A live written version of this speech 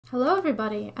Hello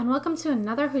everybody, and welcome to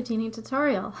another Houdini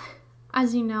tutorial.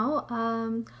 As you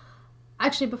know,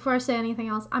 actually before I say anything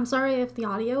else, I'm sorry if the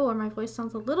audio or my voice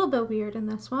sounds a little bit weird in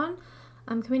this one.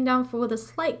 I'm coming down with a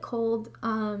slight cold,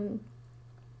 and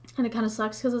it kind of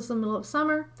sucks because it's the middle of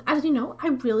summer. As you know, I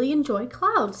really enjoy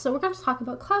clouds, so we're going to talk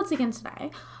about clouds again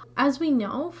today. As we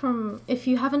know if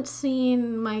you haven't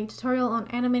seen my tutorial on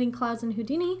animating clouds in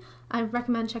Houdini, I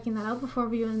recommend checking that out before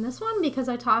viewing this one because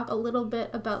I talk a little bit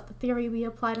about the theory we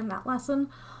applied in that lesson,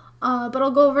 but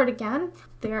I'll go over it again.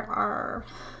 There are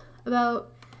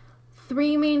about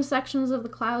 3 main sections of the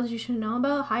clouds you should know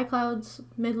about: high clouds,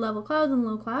 mid-level clouds, and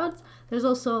low clouds. There's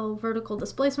also vertical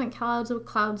displacement clouds, with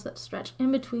clouds that stretch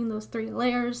in between those 3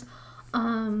 layers,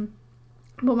 but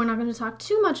we're not going to talk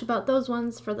too much about those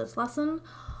ones for this lesson.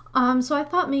 So I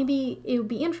thought maybe it would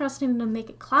be interesting to make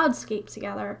a cloudscape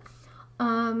together.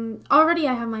 Already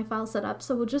I have my file set up,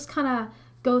 so we'll just kind of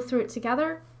go through it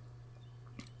together.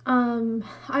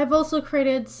 I've also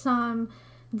created some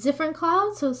different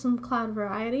clouds, so some cloud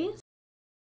varieties.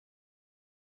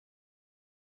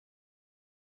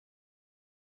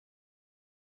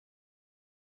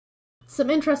 Some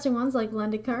interesting ones like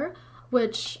Lendiker,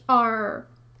 which are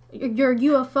your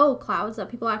UFO clouds that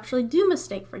people actually do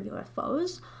mistake for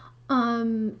UFOs.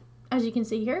 As you can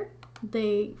see here,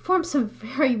 they form some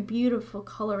very beautiful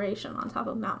coloration on top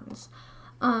of mountains.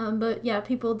 But yeah,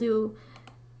 people do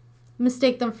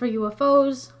mistake them for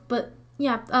UFOs, but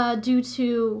yeah, due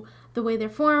to the way they're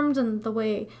formed and the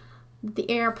way the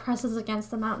air presses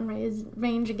against the mountain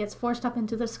range and gets forced up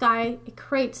into the sky, it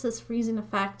creates this freezing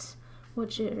effect,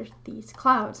 which are these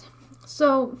clouds.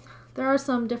 So there are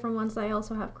some different ones that I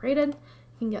also have created.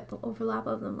 You can get the overlap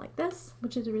of them like this,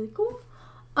 which is really cool.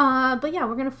 But yeah,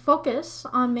 we're going to focus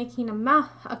on making a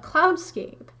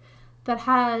cloudscape that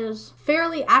has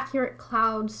fairly accurate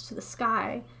clouds to the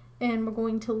sky, and we're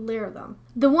going to layer them.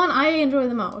 The one I enjoy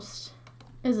the most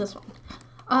is this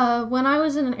one. When I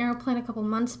was in an airplane a couple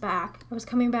months back, I was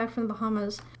coming back from the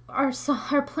Bahamas,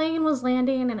 our plane was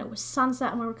landing and it was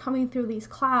sunset, and we were coming through these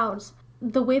clouds.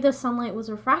 The way the sunlight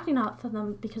was refracting off of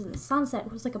them because of the sunset,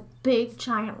 it was like a big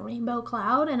giant rainbow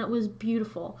cloud, and it was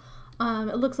beautiful.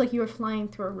 It looks like you were flying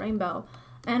through a rainbow,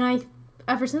 and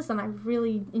ever since then I've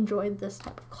really enjoyed this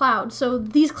type of cloud. So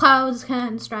these clouds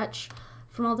can stretch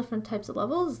from all different types of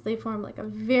levels. They form like a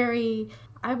very,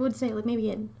 I would say like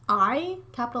maybe an I,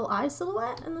 capital I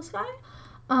silhouette in the sky.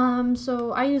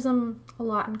 So I use them a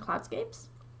lot in cloudscapes.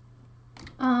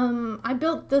 I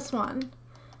built this one,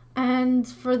 and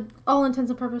for all intents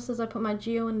and purposes I put my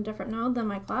geo in a different node than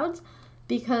my clouds,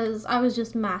 because I was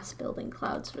just mass building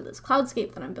clouds for this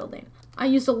cloudscape that I'm building. I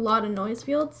used a lot of noise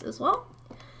fields as well.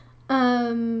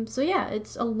 So yeah,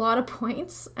 it's a lot of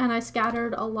points, and I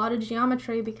scattered a lot of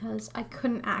geometry because I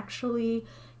couldn't actually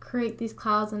create these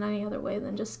clouds in any other way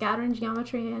than just scattering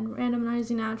geometry and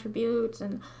randomizing attributes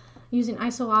and using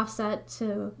ISO offset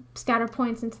to scatter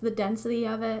points into the density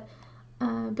of it.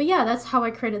 But yeah, that's how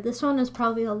I created this one. Is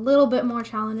probably a little bit more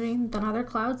challenging than other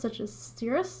clouds such as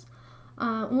Cirrus.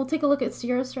 And we'll take a look at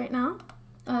Cirrus right now.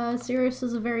 Cirrus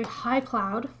is a very high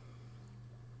cloud,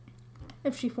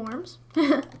 if she forms.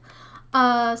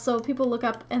 So people look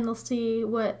up and they'll see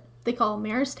what they call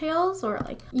mare's tails, or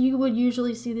like you would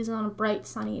usually see these on a bright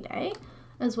sunny day,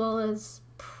 as well as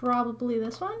probably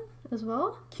this one as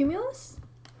well, Cumulus,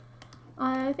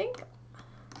 I think.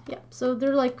 Yeah, so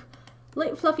they're like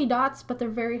light fluffy dots, but they're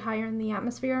very higher in the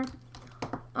atmosphere,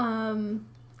 and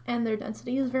their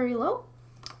density is very low.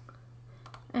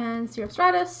 And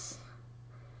Cirrostratus,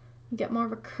 you get more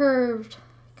of a curved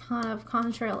kind of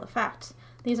contrail effect.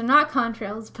 These are not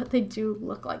contrails, but they do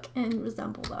look like and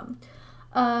resemble them.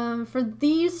 For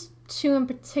these 2 in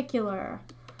particular,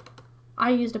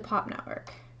 I used a pop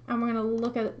network, and we're going to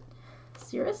look at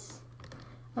Cirrus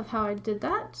of how I did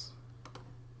that.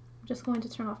 I'm just going to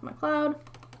turn off my cloud.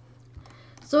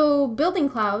 So building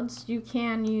clouds, you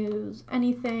can use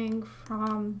anything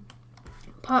from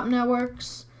pop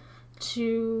networks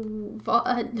to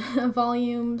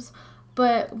volumes,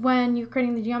 but when you're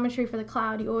creating the geometry for the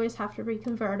cloud, you always have to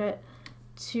reconvert it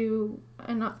to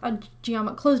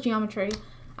a closed geometry,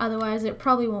 otherwise it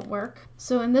probably won't work.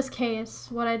 So in this case,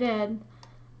 what I did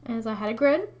is I had a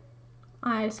grid,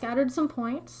 I scattered some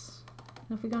points,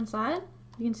 and if we go inside,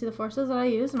 you can see the forces that I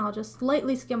used, and I'll just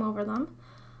lightly skim over them.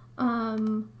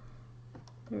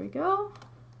 There we go.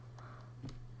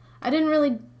 I didn't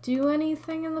really do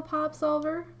anything in the pop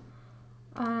solver.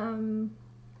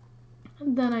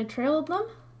 Then I trailed them,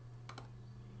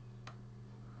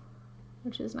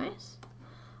 which is nice.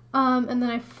 And then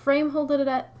I frame held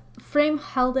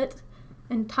it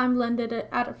and time blended it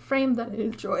at a frame that I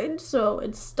enjoyed, so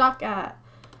it's stuck at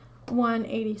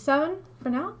 187 for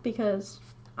now, because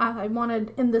I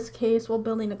wanted, in this case, while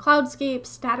building a cloudscape,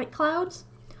 static clouds.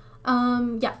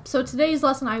 Yeah, so today's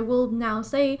lesson, I will now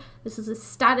say this is a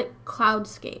static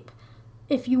cloudscape.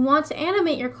 If you want to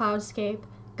animate your cloudscape,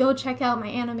 go check out my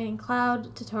animating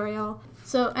cloud tutorial.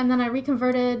 So, and then I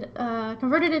converted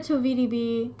it to a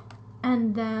VDB,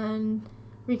 and then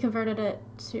reconverted it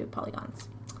to polygons.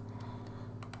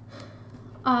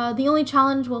 The only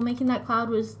challenge while making that cloud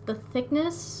was the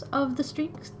thickness of the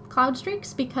cloud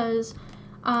streaks, because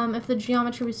if the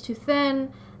geometry was too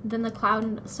thin, then the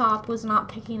cloud SOP was not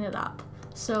picking it up.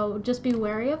 So just be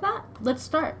wary of that. Let's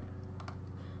start.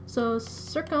 So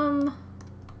Circum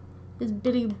is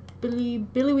Billy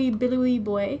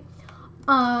boy.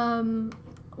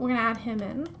 We're gonna add him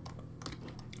in.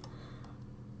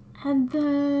 And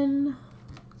then,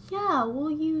 yeah,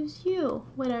 we'll use you.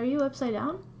 Wait, are you upside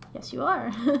down? Yes, you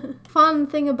are. Fun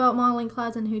thing about modeling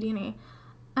clouds in Houdini,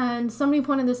 and somebody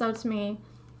pointed this out to me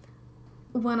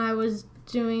when I was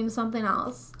doing something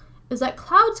else, is that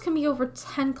clouds can be over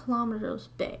 10 kilometers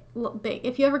big.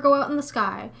 If you ever go out in the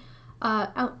sky,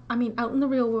 out in the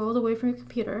real world, away from your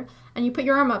computer, and you put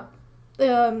your arm up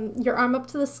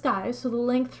to the sky, so the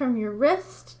length from your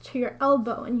wrist to your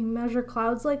elbow, and you measure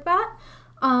clouds like that,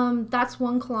 that's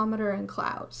 1 kilometer in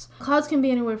clouds. Clouds can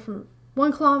be anywhere from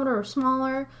 1 kilometer or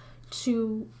smaller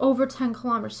to over 10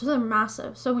 kilometers, so they're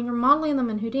massive. So when you're modeling them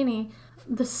in Houdini,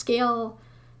 the scale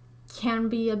can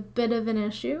be a bit of an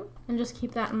issue, and just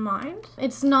keep that in mind.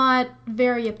 It's not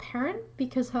very apparent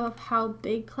because of how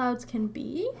big clouds can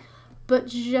be, but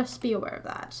just be aware of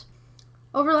that.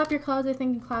 Overlap your clouds, I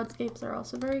think, in cloudscapes are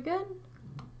also very good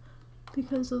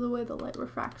because of the way the light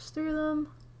refracts through them.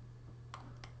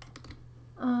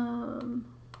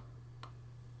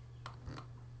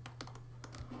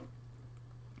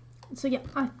 So yeah,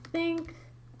 I think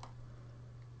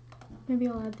maybe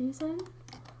I'll add these in.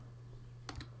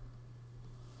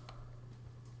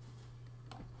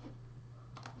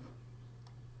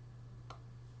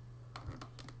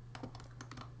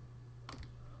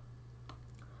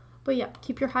 But yeah,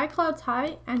 keep your high clouds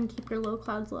high and keep your low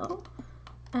clouds low,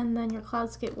 and then your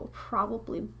cloudscape will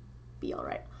probably be all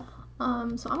right.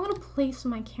 So I'm gonna place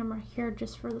my camera here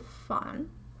just for the fun.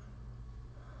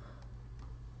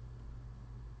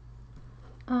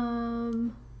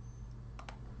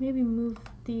 Maybe move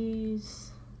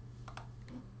these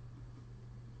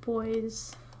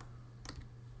boys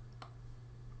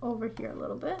over here a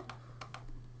little bit.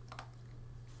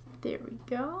 There we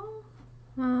go.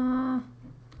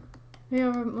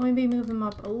 Maybe move them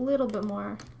up a little bit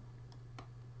more.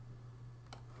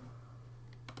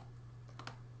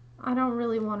 I don't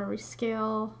really want to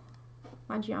rescale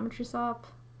my geometry SOP.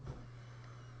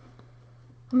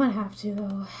 I might have to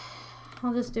though.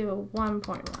 I'll just do a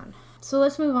 1.1. So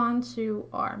let's move on to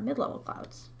our mid-level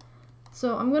clouds.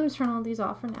 So I'm going to turn all these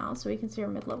off for now so we can see our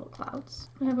mid-level clouds.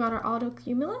 I've got our auto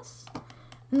cumulus,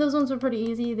 and those ones were pretty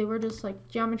easy. They were just like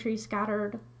geometry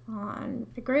scattered on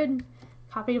a grid,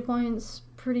 copy to points,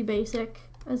 pretty basic,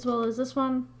 as well as this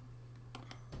one.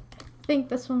 I think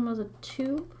this one was a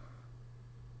tube.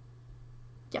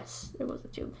 Yes, it was a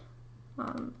tube.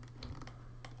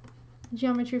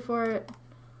 Geometry for it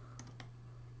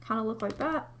kind of looked like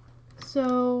that.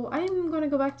 So I'm going to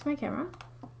go back to my camera,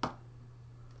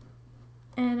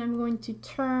 and I'm going to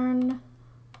turn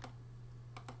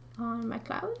on my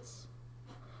clouds.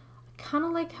 I kind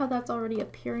of like how that's already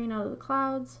appearing out of the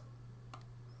clouds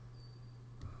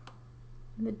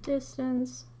in the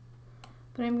distance,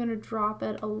 but I'm going to drop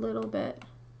it a little bit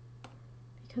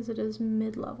because it is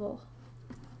mid-level.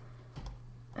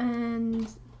 And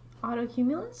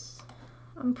autocumulus,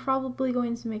 I'm probably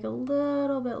going to make a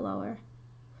little bit lower.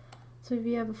 So if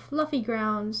you have a fluffy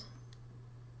ground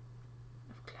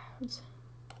of clouds,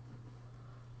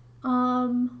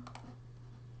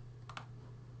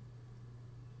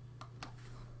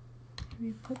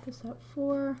 maybe put this at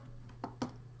 4.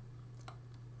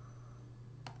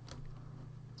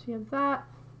 So we have that.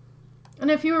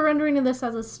 And if you were rendering this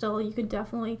as a still, you could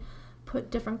definitely put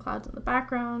different clouds in the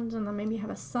background, and then maybe have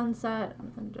a sunset,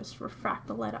 and then just refract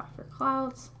the light off your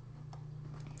clouds.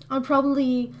 I'll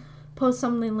probably post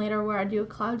something later where I do a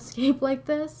cloudscape like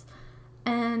this,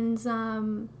 and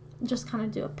just kind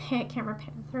of do a camera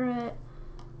pan through it.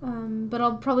 But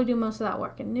I'll probably do most of that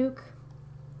work in Nuke.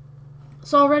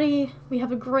 So already we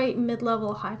have a great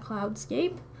mid-level high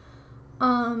cloudscape.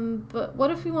 But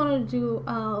what if we wanted to do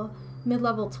a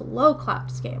mid-level to low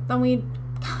cloudscape? Then we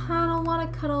kind of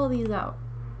want to cut all these out,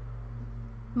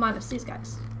 minus these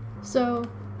guys. So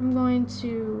I'm going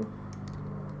to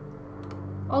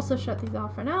also shut these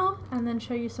off for now, and then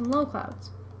show you some low clouds.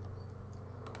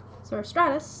 So our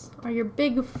stratus are your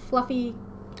big fluffy,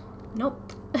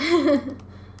 nope.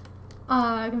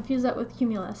 I confuse that with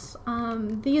cumulus.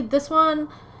 This one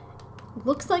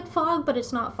looks like fog, but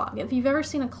it's not fog. If you've ever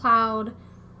seen a cloud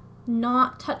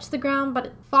not touch the ground,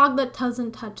 but fog that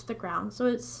doesn't touch the ground. So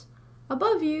it's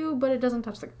above you, but it doesn't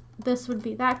touch this would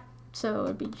be that. So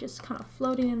it'd be just kind of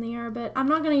floating in the air a bit. I'm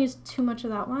not going to use too much of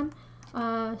that one.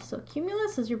 So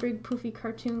cumulus is your big poofy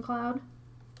cartoon cloud.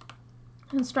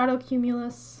 And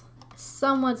stratocumulus,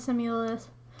 somewhat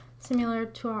similar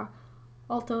to our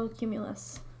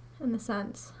altocumulus in the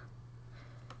sense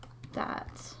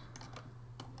that,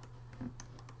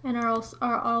 and our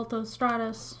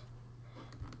altostratus,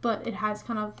 but it has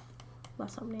kind of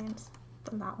less names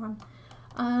than that one.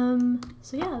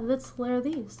 So yeah, let's layer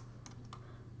these.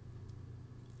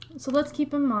 So let's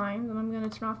keep in mind, and I'm going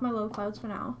to turn off my low clouds for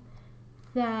now,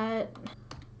 that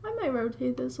I might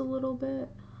rotate this a little bit.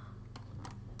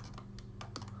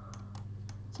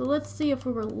 So let's see if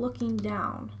we were looking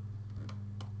down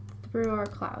through our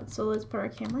clouds. So let's put our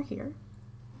camera here.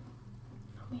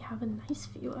 We have a nice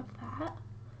view of that.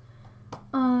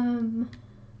 I'm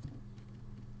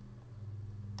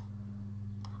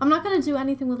not going to do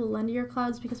anything with the lendier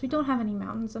clouds because we don't have any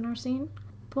mountains in our scene,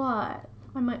 but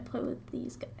I might play with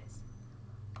these guys.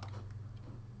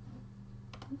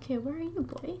 Okay, where are you,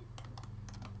 boy?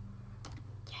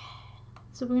 Yeah.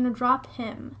 So we're going to drop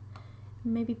him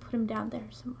and maybe put him down there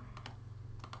somewhere.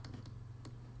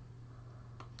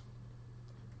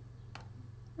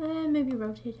 And maybe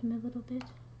rotate him a little bit.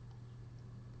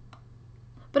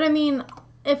 But I mean,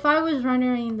 if I was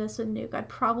rendering this with Nuke, I'd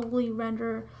probably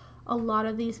render a lot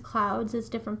of these clouds as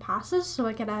different passes, so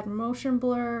I could add motion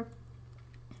blur,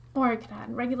 or I could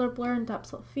add regular blur and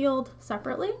depth of field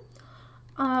separately.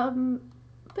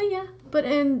 But yeah,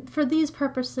 for these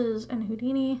purposes in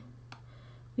Houdini,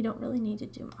 we don't really need to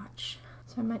do much.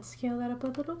 So I might scale that up a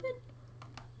little bit.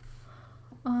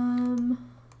 On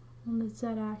the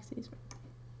Z-axis.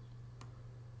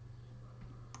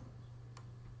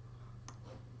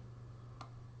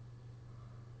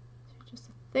 Just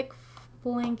a thick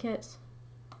blanket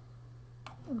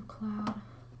of cloud.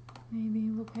 Maybe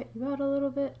we'll cut you out a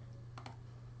little bit.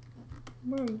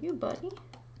 Where are you, buddy?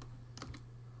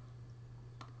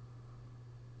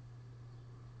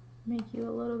 Make you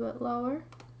a little bit lower.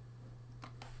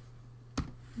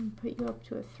 And put you up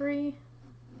to a 3.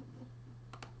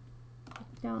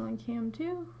 Down on cam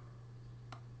 2.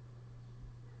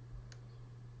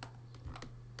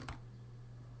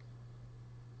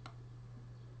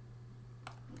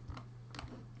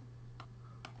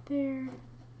 There.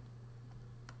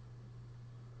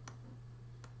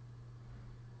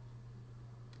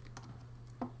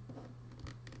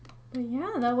 But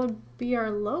yeah, that would be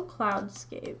our low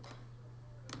cloudscape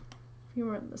if you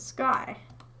were in the sky.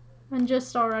 And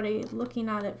just already looking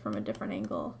at it from a different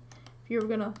angle. If you were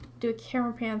gonna do a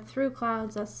camera pan through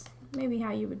clouds, that's maybe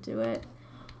how you would do it.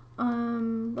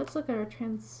 Let's look at our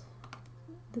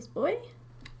this boy.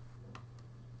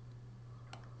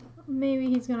 Maybe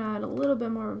he's gonna add a little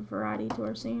bit more variety to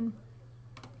our scene.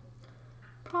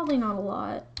 Probably not a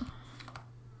lot.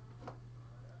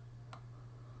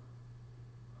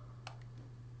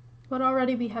 But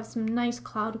already we have some nice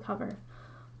cloud cover.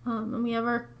 And we have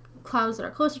our clouds that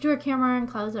are closer to our camera and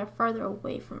clouds that are farther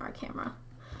away from our camera.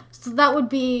 So that would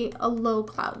be a low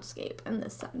cloudscape in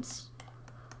this sense.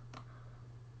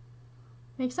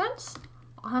 Make sense?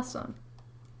 Awesome.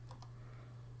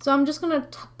 So I'm just going to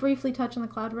briefly touch on the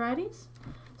cloud varieties.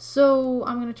 So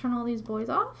I'm going to turn all these boys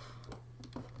off.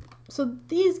 So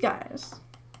these guys,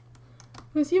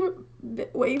 you see a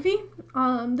bit wavy?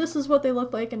 This is what they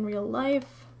look like in real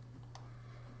life.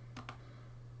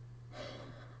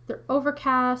 They're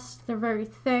overcast, they're very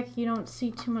thick, you don't see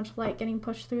too much light getting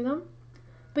pushed through them.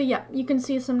 But yeah, you can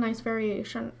see some nice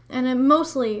variation. And then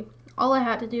mostly, all I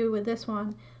had to do with this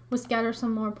one was scatter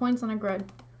some more points on a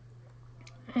grid.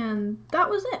 And that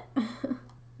was it.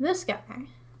 This guy, and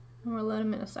we'll let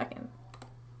him in a second.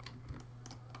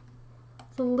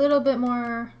 It's a little bit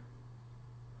more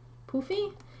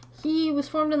poofy. He was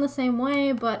formed in the same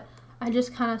way, but I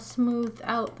just kind of smoothed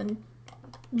out the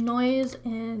noise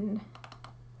in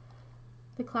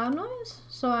the cloud noise.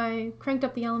 So I cranked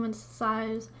up the elements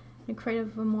size and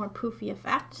created a more poofy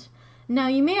effect. Now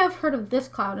you may have heard of this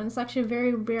cloud, and it's actually a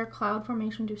very rare cloud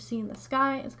formation to see in the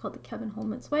sky. It's called the Kevin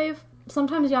Holman's wave.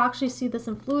 Sometimes you actually see this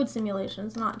in fluid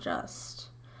simulations, not just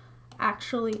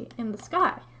actually in the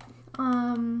sky.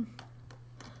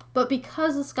 But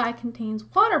because the sky contains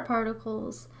water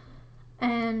particles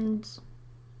and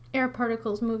air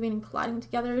particles moving and colliding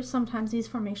together, sometimes these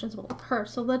formations will occur.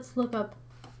 So let's look up.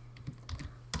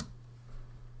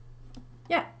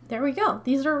 Yeah, there we go.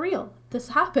 These are real. This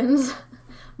happens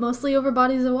mostly over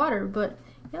bodies of water, but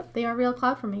yep, they are real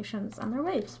cloud formations and they're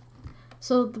waves.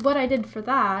 So what I did for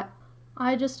that,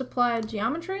 I just applied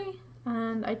geometry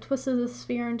and I twisted the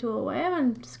sphere into a wave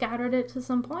and scattered it to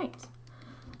some points.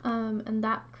 And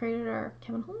that created our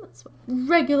Kevin Holmes.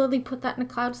 Regularly put that in a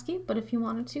Cloudscape, but if you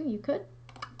wanted to, you could.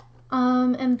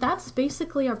 And that's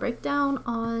basically our breakdown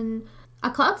on a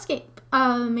Cloudscape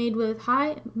made with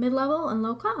high, mid-level, and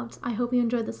low clouds. I hope you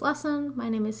enjoyed this lesson. My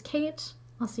name is Kate.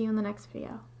 I'll see you in the next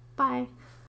video. Bye.